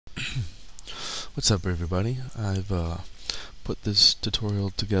What's up, everybody? I've put this tutorial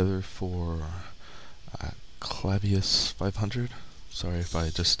together for Clavius 500. Sorry if I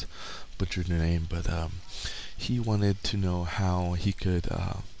just butchered your name, but he wanted to know how he could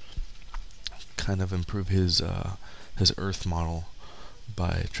kind of improve his Earth model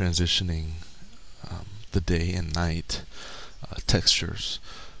by transitioning the day and night textures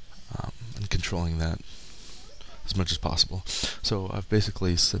and controlling that as much as possible. So I've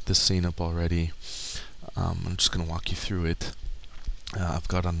basically set this scene up already. I'm just going to walk you through it. I've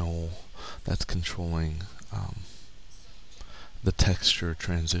got a null that's controlling the texture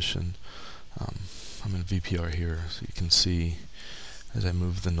transition. I'm in VPR here, so you can see as I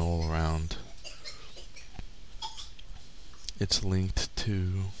move the null around, it's linked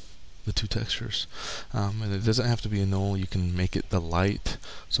to the two textures. And it doesn't have to be a null. You can make it the light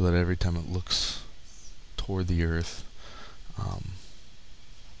so that every time it looks toward the Earth,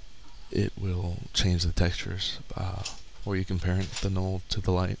 it will change the textures, or you can parent the null to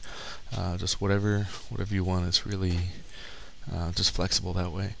the light. Just whatever you want. It's really just flexible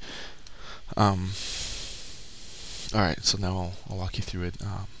that way. Alright, so now I'll walk you through it.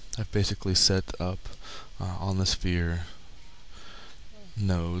 I've basically set up on the sphere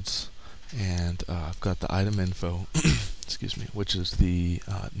nodes, and I've got the item info excuse me, which is the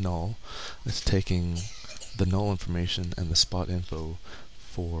null. It's taking the null information and the spot info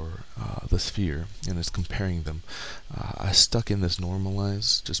for the sphere, and it's comparing them. I stuck in this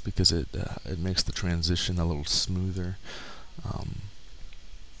normalize just because it makes the transition a little smoother.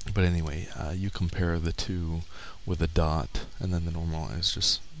 But anyway, you compare the two with a dot, and then the normalize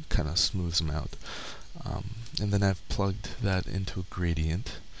just kind of smooths them out. And then I've plugged that into a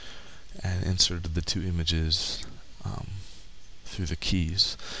gradient and inserted the two images through the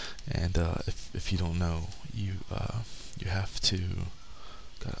keys. And if you don't know, you have to,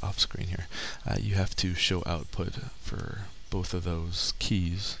 got it off screen here, you have to show output for both of those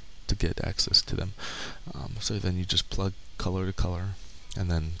keys to get access to them. So then you just plug color to color and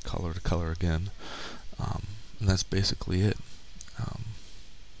then color to color again, and that's basically it.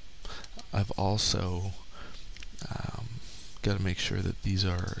 I've also got to make sure that these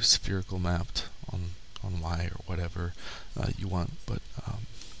are spherical mapped on Y or whatever you want, but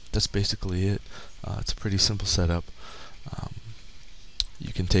that's basically it. It's a pretty simple setup.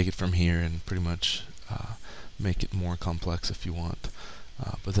 You can take it from here and pretty much make it more complex if you want,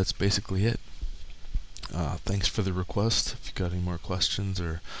 but that's basically it. Thanks for the request. If you've got any more questions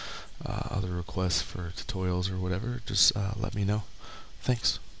or other requests for tutorials or whatever, just let me know.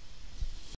 Thanks.